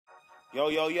Yo,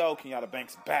 yo, yo, Kenyatta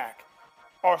Banks back.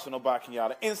 Arsenal by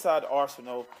Kenyatta. Inside the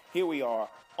Arsenal, here we are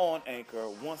on Anchor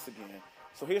once again.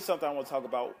 So here's something I want to talk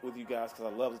about with you guys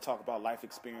because I love to talk about life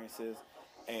experiences.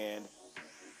 And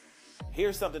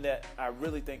here's something that I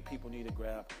really think people need to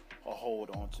grab a hold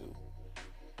onto.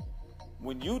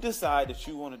 When you decide that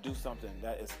you want to do something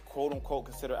that is quote unquote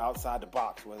considered outside the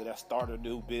box, whether that's start a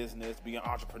new business, be an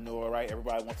entrepreneur, right?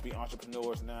 Everybody wants to be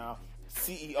entrepreneurs now.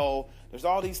 CEO, there's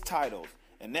all these titles,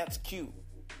 and that's cute.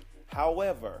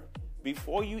 However,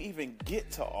 before you even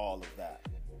get to all of that,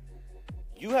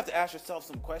 you have to ask yourself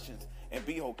some questions and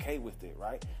be okay with it,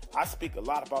 right? I speak a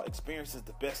lot about experience is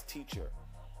the best teacher.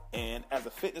 And as a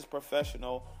fitness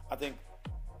professional, I think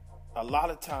a lot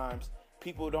of times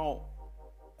people don't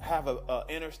have an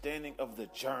understanding of the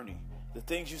journey, the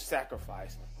things you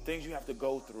sacrifice, things you have to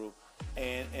go through.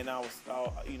 And I was,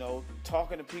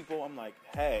 talking to people, I'm like,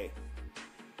 hey,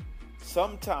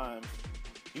 sometimes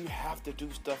you have to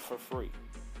do stuff for free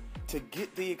to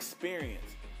get the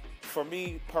experience. For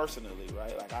me personally,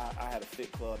 right? Like I had a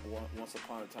fit club once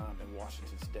upon a time in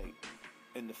Washington State,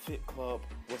 and the fit club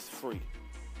was free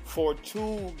for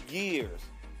 2 years.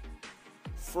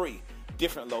 Free.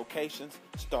 Different locations.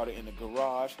 Started in the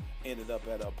garage, ended up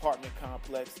at an apartment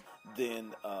complex,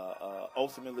 then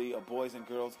ultimately a Boys and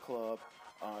Girls Club.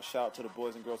 Shout out to the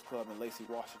Boys and Girls Club in Lacey,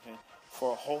 Washington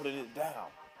for holding it down.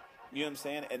 You know what I'm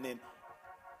saying? And then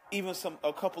even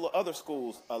a couple of other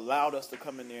schools allowed us to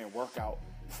come in there and work out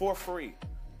for free,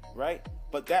 right?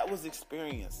 But that was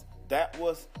experience. That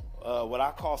was what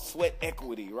I call sweat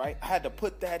equity, right? I had to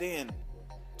put that in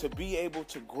to be able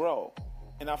to grow.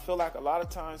 And I feel like a lot of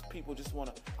times people just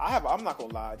want to, I'm not going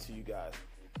to lie to you guys.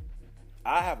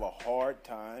 I have a hard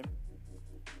time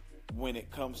when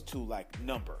it comes to like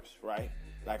numbers, right?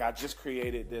 Like I just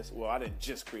created this, well, I didn't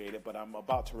just create it, but I'm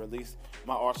about to release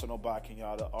my Arsenal by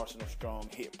Kenyatta, Arsenal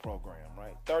Strong HIT program,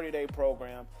 right? 30-day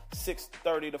program,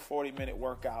 30 to 40-minute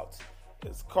workouts.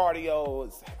 It's cardio,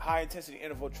 it's high-intensity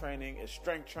interval training, it's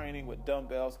strength training with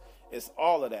dumbbells. It's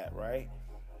all of that, right?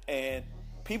 And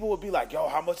people would be like, yo,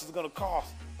 how much is it going to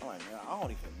cost? I'm like, man, I don't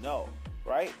even know,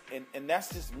 right? And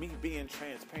that's just me being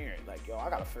transparent. Like, yo, I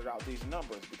got to figure out these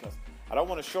numbers because I don't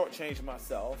want to shortchange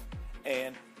myself.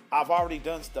 And I've already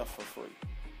done stuff for free,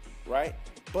 right?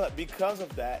 But because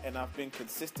of that, and I've been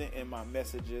consistent in my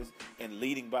messages and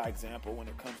leading by example when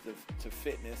it comes to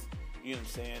fitness, you know what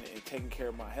I'm saying, and taking care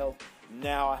of my health,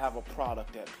 now I have a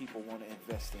product that people want to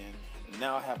invest in.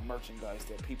 Now I have merchandise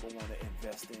that people want to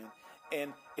invest in.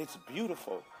 And it's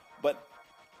beautiful. But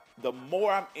the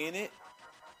more I'm in it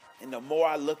and the more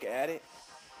I look at it,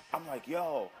 I'm like,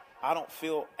 yo, I don't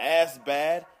feel as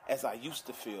bad as I used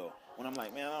to feel. When I'm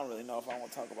like, man, I don't really know if I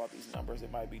want to talk about these numbers.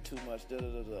 It might be too much,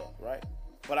 right?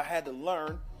 But I had to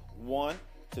learn, 1,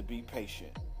 to be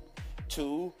patient.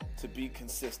 2, to be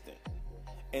consistent.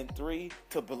 And 3,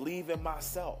 to believe in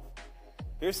myself.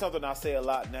 Here's something I say a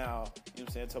lot now, you know what I'm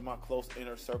saying, to my close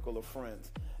inner circle of friends,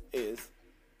 is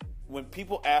when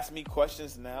people ask me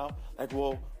questions now, like,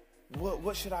 well,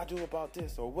 what should I do about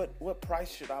this? Or what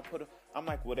price should I put? I'm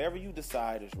like, whatever you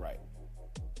decide is right.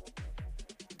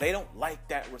 They don't like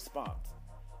that response.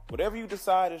 Whatever you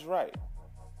decide is right.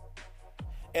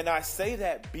 And I say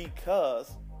that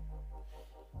because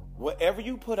whatever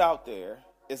you put out there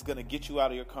is going to get you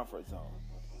out of your comfort zone.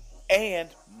 And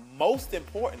most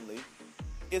importantly,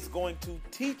 it's going to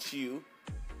teach you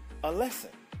a lesson.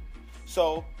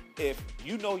 So if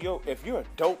you're a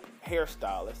dope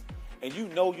hairstylist and you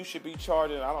know you should be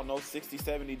charging, I don't know, $60,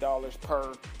 $70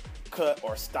 per cut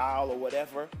or style or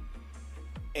whatever,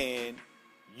 and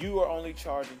you are only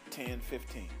charging $10,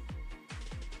 $15.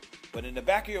 But in the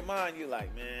back of your mind, you're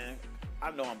like, man,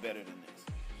 I know I'm better than this.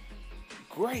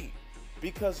 Great,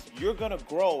 because you're going to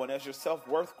grow, and as your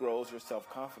self-worth grows, your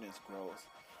self-confidence grows.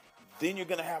 Then you're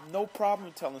going to have no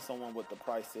problem telling someone what the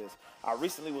price is. I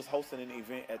recently was hosting an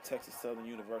event at Texas Southern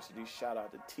University. Shout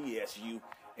out to TSU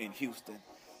in Houston.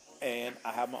 And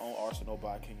I have my own Arsenal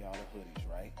by Kenyatta hoodies,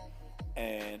 right?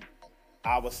 And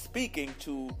I was speaking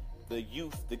to the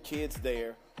youth, the kids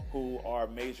there who are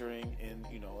majoring in,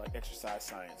 like exercise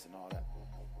science and all that.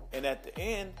 And at the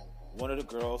end, one of the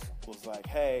girls was like,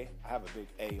 hey, I have a big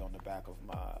A on the back of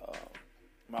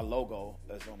my logo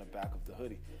that's on the back of the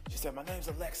hoodie. She said, my name's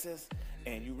Alexis,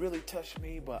 and you really touched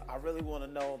me, but I really want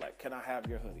to know, like, can I have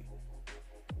your hoodie?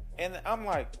 And I'm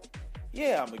like,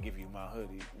 yeah, I'm going to give you my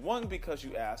hoodie. 1, because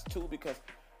you asked. 2, because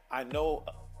I know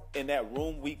in that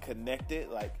room we connected,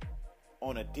 like,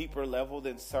 on a deeper level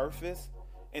than surface,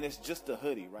 and it's just a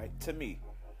hoodie, right? To me,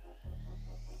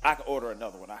 I can order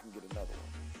another one. I can get another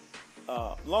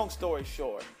one. Long story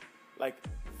short, like,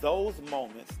 those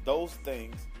moments, those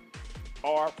things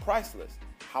are priceless.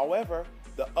 However,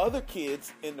 the other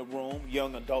kids in the room,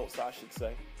 young adults I should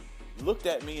say, looked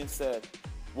at me and said,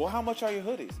 well, how much are your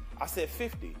hoodies? I said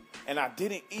 50. And I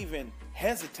didn't even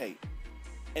hesitate.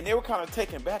 And they were kind of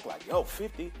taken back like, yo,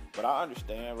 50? But I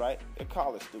understand, right? They're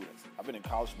college students. I've been in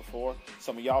college before.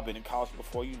 Some of y'all been in college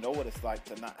before. You know what it's like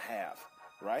to not have,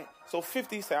 right? So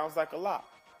 50 sounds like a lot.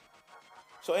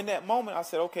 So in that moment, I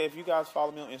said, okay, if you guys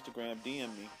follow me on Instagram, DM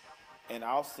me, and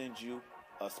I'll send you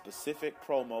a specific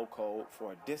promo code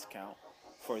for a discount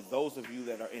for those of you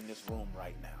that are in this room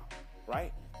right now,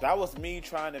 right? That was me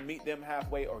trying to meet them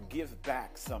halfway or give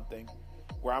back something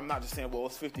where I'm not just saying, well,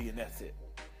 it's 50 and that's it.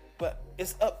 But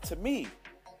it's up to me.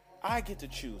 I get to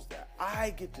choose that.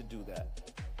 I get to do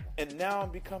that. And now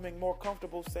I'm becoming more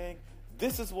comfortable saying,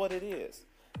 this is what it is.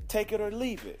 Take it or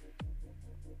leave it.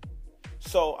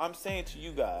 So I'm saying to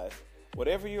you guys,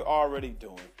 whatever you're already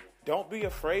doing, don't be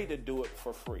afraid to do it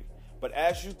for free. But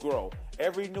as you grow,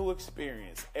 every new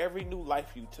experience, every new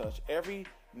life you touch, every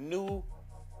new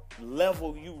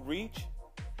level you reach,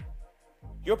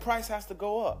 your price has to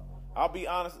go up. I'll be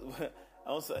honest,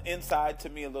 inside to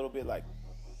me a little bit, like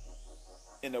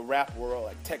in the rap world,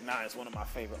 like Tech N9ne is one of my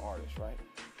favorite artists, right?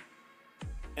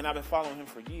 And I've been following him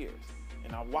for years.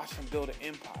 And I watched him build an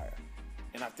empire.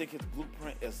 And I think his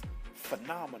blueprint is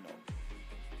phenomenal.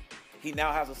 He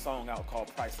now has a song out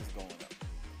called Price is Going Up.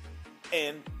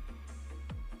 And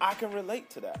I can relate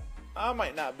to that. I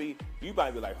might not be, you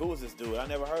might be like, who is this dude? I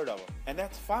never heard of him. And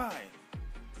that's fine.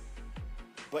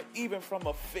 But even from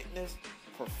a fitness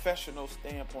professional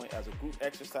standpoint, as a group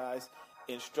exercise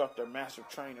instructor, master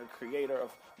trainer, creator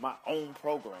of my own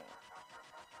program,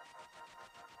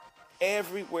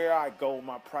 everywhere I go,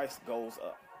 my price goes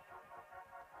up.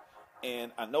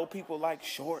 And I know people like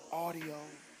short audio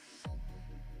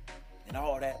and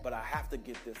all that, but I have to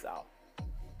get this out.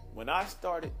 When I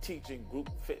started teaching group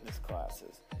fitness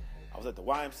classes, I was at the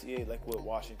YMCA Lakewood,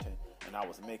 Washington, and I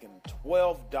was making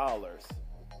 $12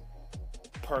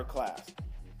 per class.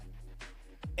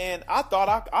 And I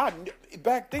thought I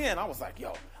back then, I was like,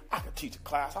 yo, I could teach a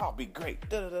class. I'll be great.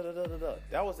 Da-da-da-da-da-da.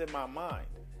 That was in my mind.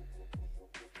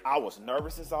 I was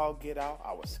nervous as all get out.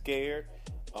 I was scared.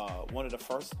 One of the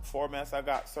first formats I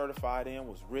got certified in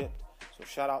was Ripped. So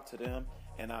shout out to them.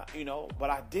 And but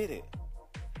I did it.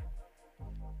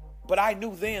 But I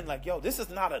knew then, like, yo, this is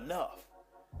not enough.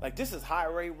 Like, this is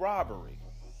highway robbery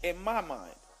in my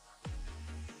mind.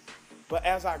 But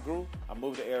as I grew, I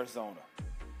moved to Arizona.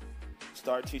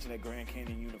 Started teaching at Grand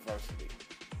Canyon University.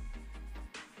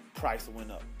 Price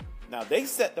went up. Now, they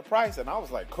set the price, and I was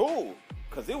like, cool.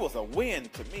 Because it was a win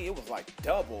to me. It was like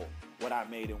double what I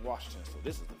made in Washington. So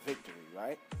this is the victory,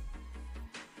 right?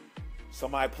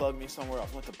 Somebody plugged me somewhere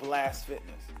else. Went to Blast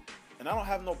Fitness. And I don't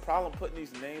have no problem putting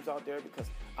these names out there because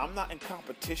I'm not in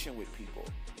competition with people.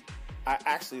 I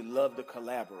actually love to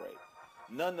collaborate.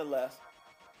 Nonetheless,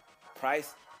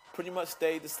 price pretty much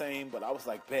stayed the same, but I was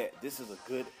like, bet, this is a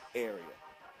good area.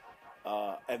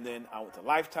 And then I went to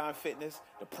Lifetime Fitness.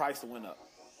 The price went up.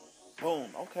 Boom.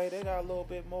 Okay, they got a little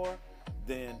bit more.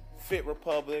 Then Fit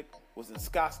Republic was in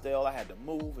Scottsdale. I had to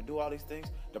move and do all these things.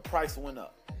 The price went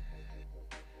up.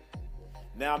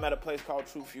 Now I'm at a place called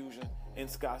True Fusion in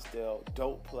Scottsdale.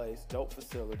 Dope place, dope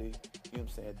facility. You know what I'm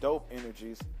saying? Dope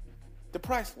energies. The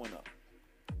price went up.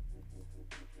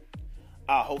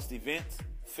 I host events,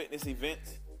 fitness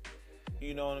events.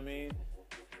 You know what I mean?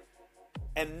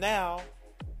 And now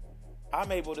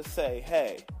I'm able to say,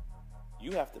 hey,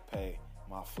 you have to pay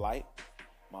my flight,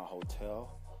 my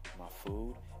hotel, my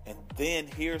food, and then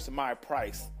here's my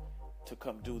price to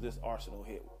come do this Arsenal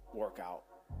HIIT workout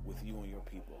with you and your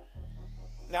people.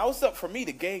 Now, it's up for me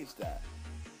to gauge that.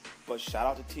 But shout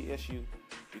out to TSU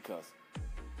because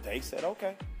they said,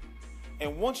 okay.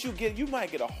 And once you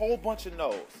might get a whole bunch of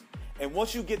no's. And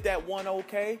once you get that one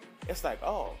okay, it's like,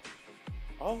 oh,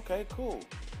 okay, cool.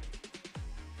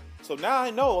 So now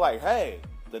I know, like, hey,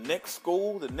 the next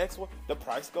school, the next one, the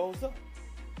price goes up.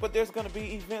 But there's going to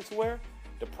be events where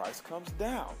the price comes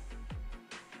down.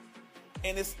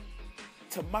 And it's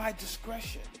to my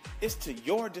discretion. It's to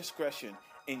your discretion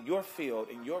in your field,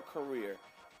 in your career,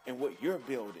 in what you're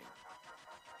building.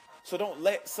 So don't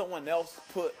let someone else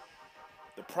put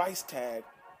the price tag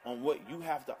on what you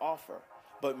have to offer.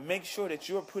 But make sure that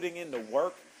you're putting in the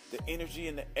work, the energy,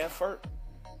 and the effort,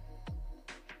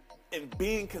 and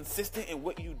being consistent in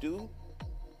what you do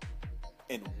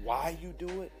and why you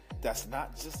do it. That's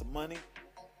not just money.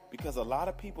 Because a lot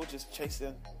of people just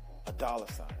chasing a dollar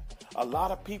sign. A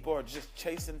lot of people are just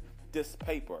chasing this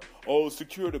paper. Oh,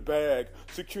 secure the bag,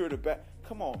 secure the bag.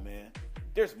 Come on, man.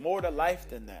 There's more to life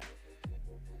than that.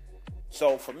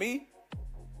 So for me,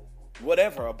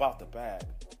 whatever about the bag.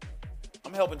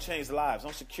 I'm helping change lives.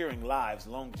 I'm securing lives,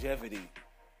 longevity.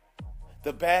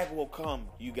 The bag will come,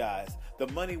 you guys. The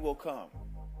money will come.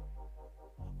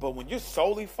 But when you're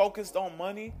solely focused on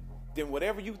money, then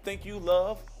whatever you think you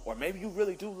love, or maybe you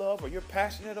really do love, or you're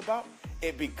passionate about,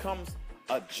 it becomes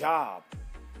a job.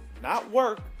 Not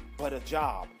work, but a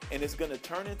job. And it's going to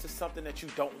turn into something that you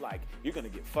don't like. You're going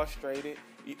to get frustrated.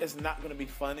 It's not going to be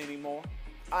fun anymore.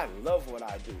 I love what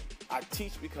I do. I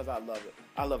teach because I love it.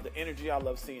 I love the energy. I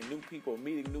love seeing new people,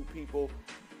 meeting new people,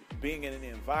 being in an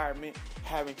environment,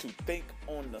 having to think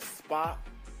on the spot.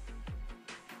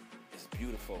 It's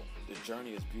beautiful. The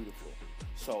journey is beautiful.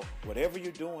 So whatever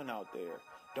you're doing out there,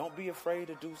 don't be afraid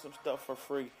to do some stuff for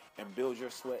free and build your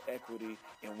sweat equity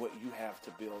in what you have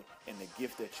to build and the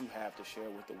gift that you have to share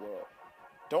with the world.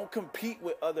 Don't compete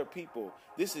with other people.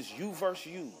 This is you versus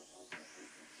you.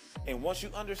 And once you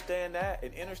understand that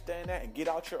and understand that and get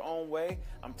out your own way,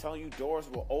 I'm telling you, doors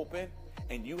will open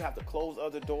and you have to close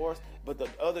other doors. But the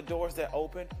other doors that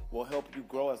open will help you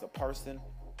grow as a person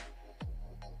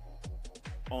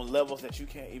on levels that you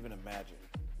can't even imagine.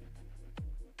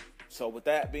 So with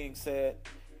that being said,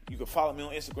 you can follow me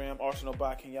on Instagram, Arsenal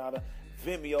by Kenyatta,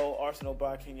 Vimeo, Arsenal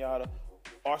by Kenyatta,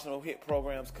 Arsenal Hit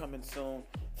programs coming soon,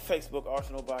 Facebook,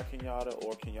 Arsenal by Kenyatta,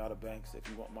 or Kenyatta Banks if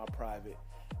you want my private.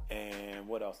 And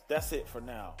what else? That's it for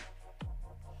now.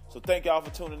 So thank y'all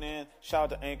for tuning in.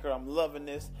 Shout out to Anchor. I'm loving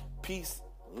this. Peace,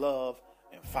 love,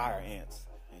 and fire ants.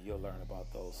 And you'll learn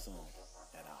about those soon.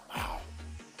 And I'm out.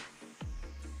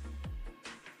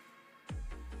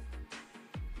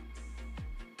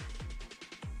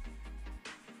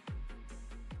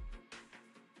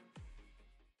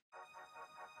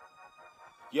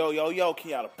 Yo,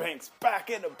 Kenyatta Banks back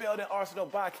in the building. Arsenal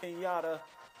by Kenyatta.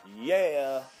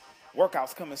 Yeah.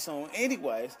 Workouts coming soon.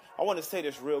 Anyways, I want to say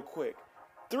this real quick.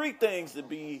 3 things to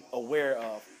be aware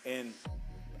of. And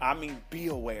I mean be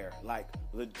aware. Like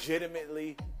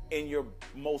legitimately in your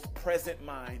most present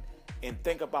mind. And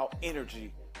think about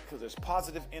energy. Because there's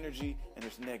positive energy and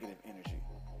there's negative energy.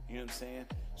 You know what I'm saying?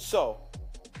 So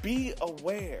be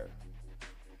aware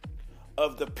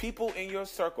of the people in your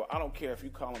circle. I don't care if you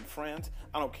call them friends.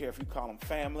 I don't care if you call them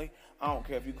family. I don't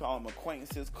care if you call them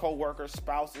acquaintances, co-workers,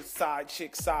 spouses, side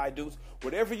chicks, side dudes,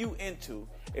 whatever you into.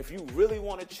 If you really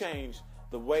want to change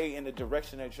the way and the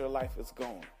direction that your life is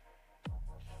going,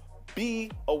 be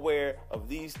aware of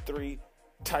these 3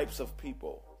 types of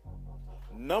people.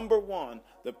 Number 1,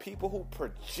 the people who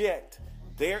project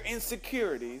their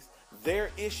insecurities,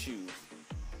 their issues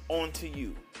onto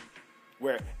you,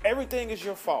 where everything is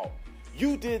your fault.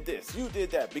 You did this, you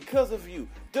did that, because of you,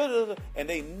 and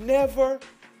they never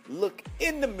look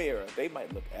in the mirror. They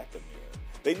might look at the mirror.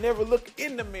 They never look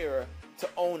in the mirror to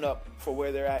own up for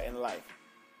where they're at in life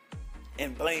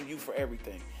and blame you for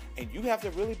everything. And you have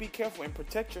to really be careful and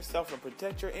protect yourself and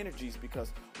protect your energies,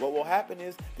 because what will happen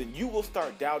is then you will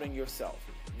start doubting yourself.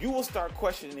 You will start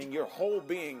questioning your whole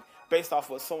being based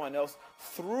off of someone else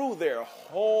through their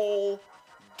whole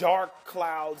dark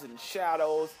clouds and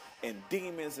shadows and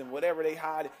demons and whatever they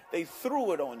hide. They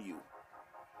threw it on you.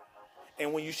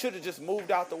 And when you should have just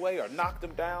moved out the way or knocked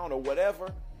them down or whatever,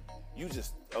 you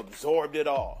just absorbed it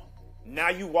all. Now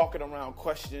you walking around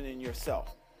questioning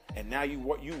yourself. And now you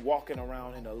walking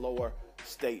around in a lower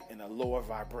state, in a lower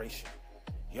vibration.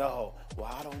 Yo,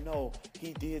 well, I don't know.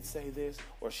 He did say this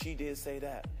or she did say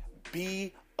that.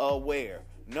 Be aware.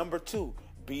 Number 2,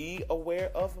 be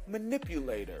aware of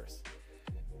manipulators.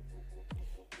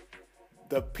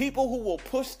 The people who will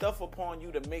push stuff upon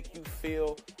you to make you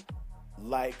feel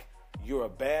like you're a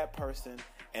bad person,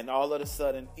 and all of a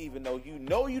sudden, even though you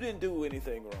know you didn't do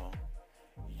anything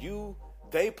wrong,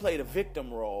 they played a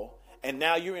victim role, and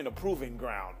now you're in a proving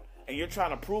ground, and you're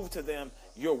trying to prove to them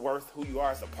your worth, who you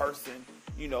are as a person,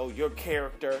 you know, your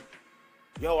character.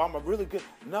 Yo, I'm a really good...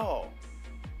 No,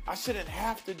 I shouldn't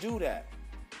have to do that.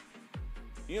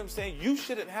 You know what I'm saying? You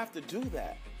shouldn't have to do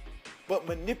that. But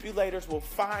manipulators will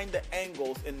find the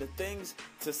angles and the things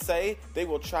to say. They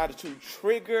will try to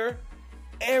trigger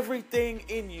everything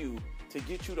in you to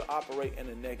get you to operate in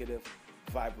a negative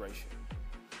vibration.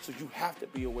 So you have to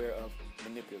be aware of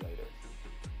manipulators.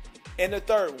 And the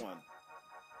 3rd one,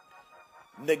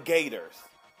 negators.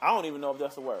 I don't even know if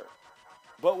that's a word,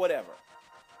 but whatever.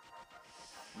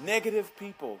 Negative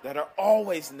people that are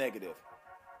always negative.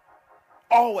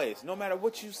 Always, no matter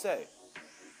what you say.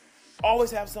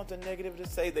 Always have something negative to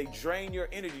say. They drain your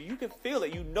energy. You can feel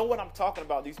it. You know what I'm talking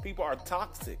about. These people are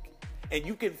toxic. And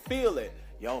you can feel it.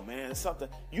 Yo, man, it's something.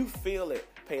 You feel it.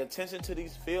 Pay attention to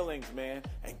these feelings, man,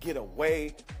 and get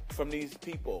away from these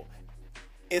people.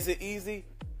 Is it easy?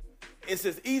 It's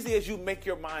as easy as you make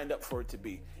your mind up for it to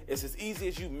be. It's as easy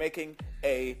as you making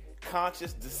a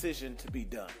conscious decision to be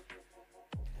done.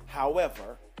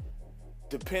 However,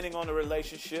 depending on the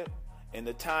relationship and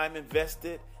the time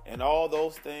invested and all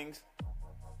those things,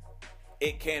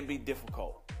 it can be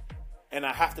difficult. And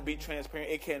I have to be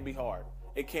transparent. It can be hard.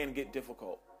 It can get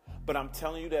difficult. But I'm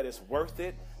telling you that it's worth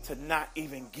it to not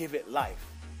even give it life.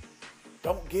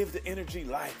 Don't give the energy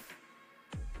life.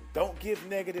 Don't give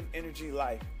negative energy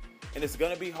life. And it's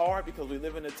going to be hard because we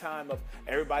live in a time of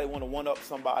everybody want to one-up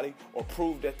somebody or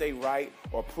prove that they right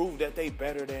or prove that they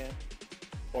better than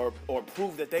or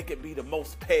prove that they can be the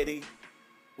most petty,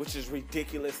 which is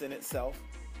ridiculous in itself.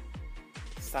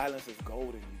 Silence is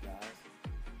golden, you guys.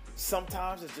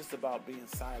 Sometimes it's just about being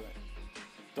silent.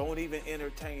 Don't even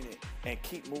entertain it and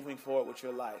keep moving forward with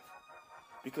your life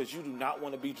because you do not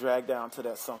want to be dragged down to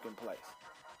that sunken place.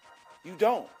 You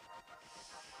don't.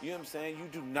 You know what I'm saying? You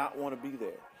do not want to be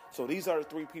there. So these are the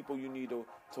three people you need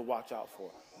to watch out for.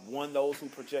 One, those who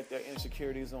project their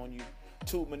insecurities on you.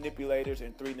 Two, manipulators,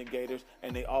 and three, negators,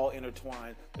 and they all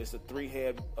intertwine. It's a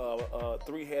three-head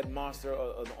monster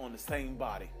on the same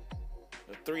body.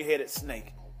 A three-headed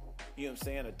snake. You know what I'm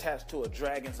saying? Attached to a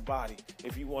dragon's body,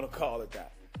 if you want to call it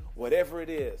that. Whatever it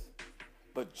is.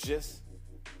 But just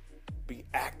be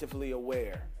actively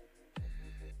aware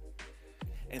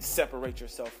and separate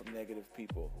yourself from negative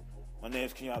people. My name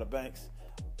is Kenyatta Banks.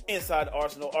 Inside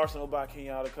Arsenal, Arsenal by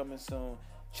Kenyatta coming soon.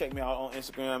 Check me out on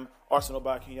Instagram, Arsenal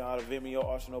by Kenyatta, Vimeo,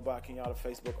 Arsenal by Kenyatta,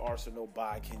 Facebook, Arsenal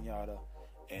by Kenyatta.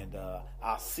 And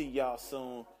I'll see y'all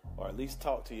soon, or at least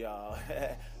talk to y'all.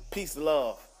 Peace,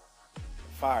 love,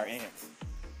 fire ants.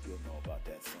 You'll know about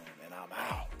that soon. And I'm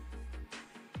out.